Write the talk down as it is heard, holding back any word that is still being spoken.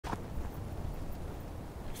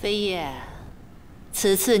飞叶，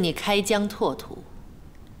此次你开疆拓土，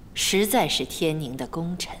实在是天宁的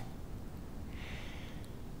功臣。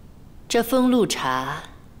这风露茶，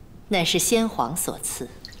乃是先皇所赐，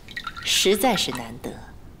实在是难得，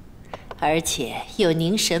而且有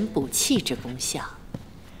凝神补气之功效。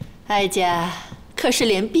哀家可是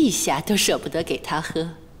连陛下都舍不得给他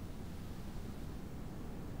喝。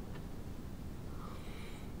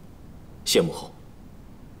谢母后。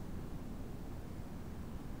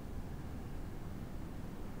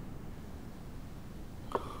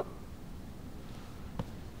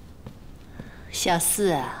 小四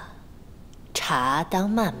啊，茶当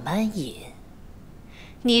慢慢饮。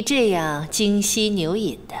你这样精吸牛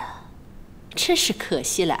饮的，真是可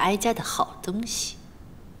惜了哀家的好东西。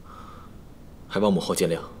还望母后见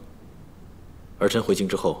谅。儿臣回京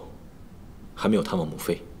之后，还没有探望母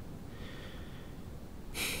妃，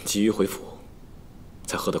急于回府，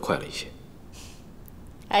才喝得快了一些。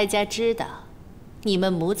哀家知道，你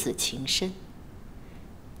们母子情深。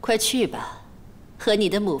快去吧，和你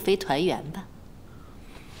的母妃团圆吧。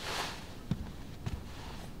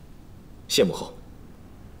 谢母后，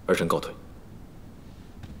儿臣告退。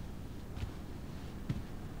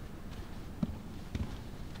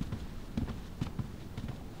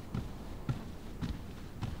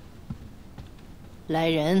来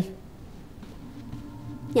人，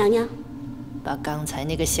娘娘，把刚才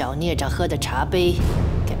那个小孽障喝的茶杯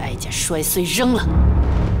给哀家摔碎扔了。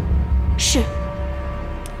是。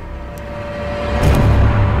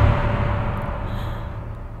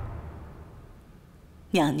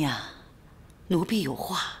娘娘。 奴婢有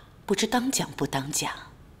话，不知当讲不当讲。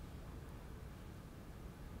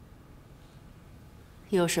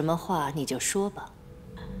有什么话你就说吧。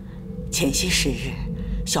前些时日，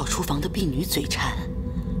小厨房的婢女嘴馋，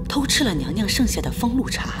偷吃了娘娘剩下的风露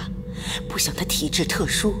茶，不想她体质特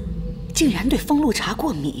殊，竟然对风露茶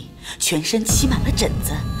过敏，全身起满了疹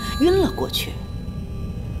子，晕了过去。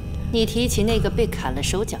你提起那个被砍了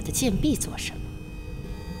手脚的贱婢做什么？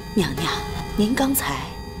娘娘，您刚才。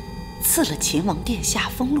 赐了秦王殿下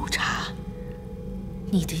风露茶，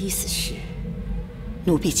你的意思是？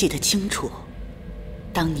奴婢记得清楚，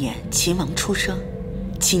当年秦王出生，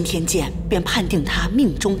钦天监便判定他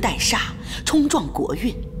命中带煞，冲撞国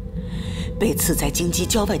运，被赐在京畿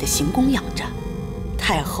郊外的行宫养着。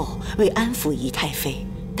太后为安抚仪太妃，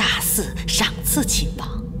大肆赏赐秦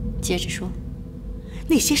王。接着说，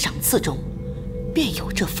那些赏赐中，便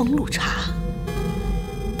有这风露茶。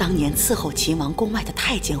 当年伺候秦王宫外的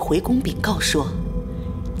太监回宫禀告说，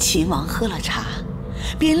秦王喝了茶，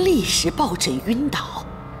便立时抱枕晕倒。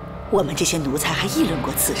我们这些奴才还议论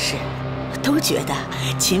过此事，都觉得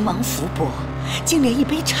秦王福薄，竟连一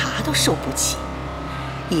杯茶都受不起。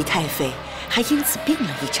仪太妃还因此病了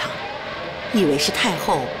一场，以为是太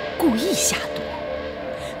后故意下毒，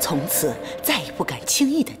从此再也不敢轻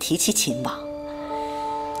易地提起秦王。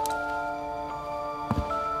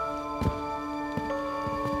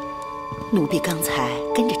 奴婢刚才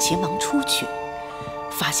跟着秦王出去，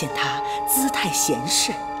发现他姿态闲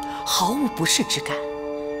适，毫无不适之感。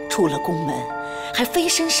出了宫门，还飞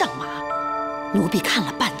身上马。奴婢看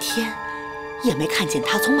了半天，也没看见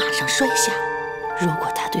他从马上摔下。如果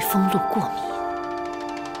他对风露过敏，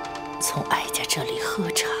从哀家这里喝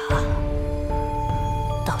茶，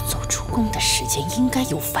到走出宫的时间应该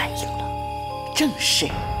有反应了。正是。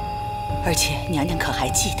而且娘娘可还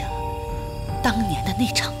记得当年的那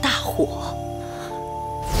场大火？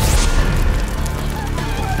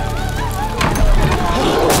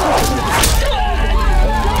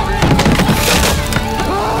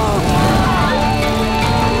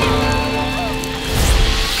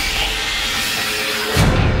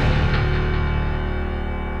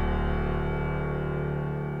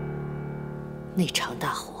那场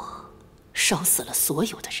大火烧死了所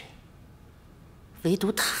有的人，唯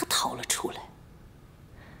独他逃了出来。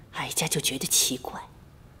哀家就觉得奇怪。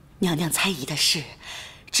娘娘猜疑的是，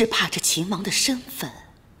只怕这秦王的身份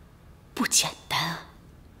不简单啊。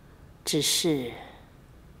只是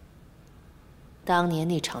当年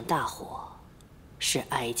那场大火是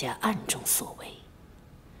哀家暗中所为。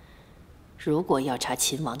如果要查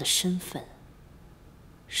秦王的身份，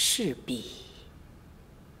势必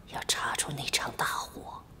要查出那场大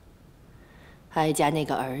火。哀家那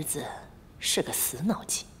个儿子是个死脑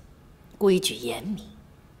筋，规矩严明。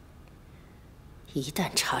一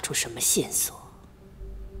旦查出什么线索，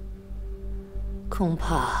恐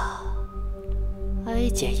怕哀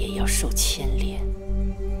家也要受牵连。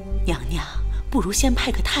娘娘，不如先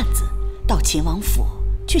派个探子到秦王府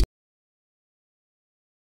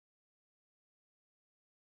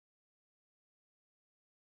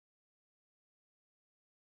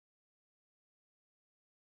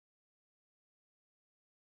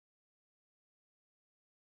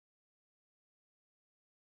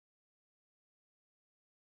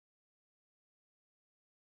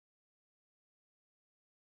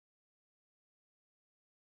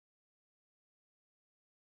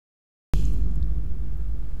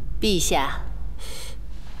陛下，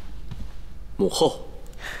母后，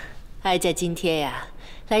哀家今天呀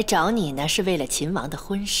来找你呢，是为了秦王的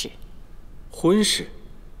婚事。婚事？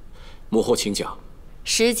母后请讲。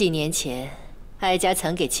10几年前，哀家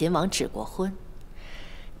曾给秦王指过婚，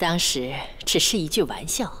当时只是一句玩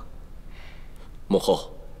笑。母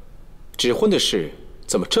后，指婚的事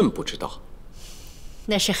怎么朕不知道？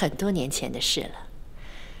那是很多年前的事了。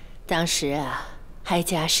当时啊，哀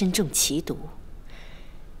家身中奇毒。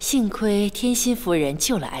 幸亏天心夫人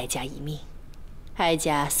救了哀家一命，哀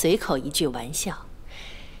家随口一句玩笑，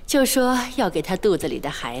就说要给他肚子里的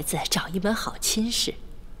孩子找一门好亲事。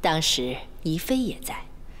当时宜妃也在，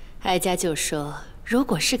哀家就说如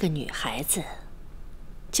果是个女孩子，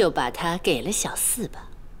就把她给了小四吧。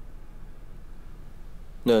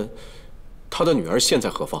那他的女儿现在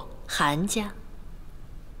何方？韩家，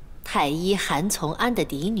太医韩从安的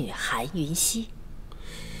嫡女韩芸汐。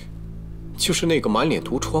 就是那个满脸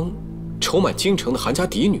毒疮、愁满京城的韩家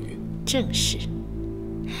嫡女。正是，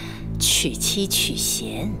娶妻娶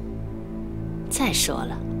贤。再说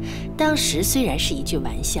了，当时虽然是一句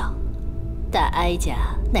玩笑，但哀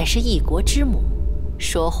家乃是一国之母，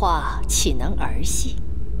说话岂能儿戏？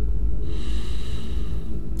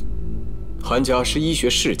韩家是医学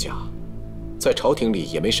世家，在朝廷里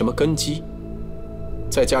也没什么根基，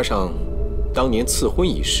再加上当年赐婚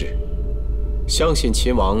一事，相信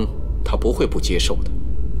秦王。 他不会不接受的，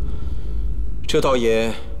这倒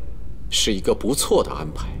也是一个不错的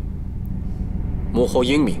安排。母后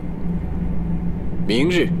英明，明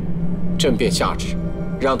日朕便下旨，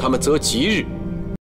让他们择吉日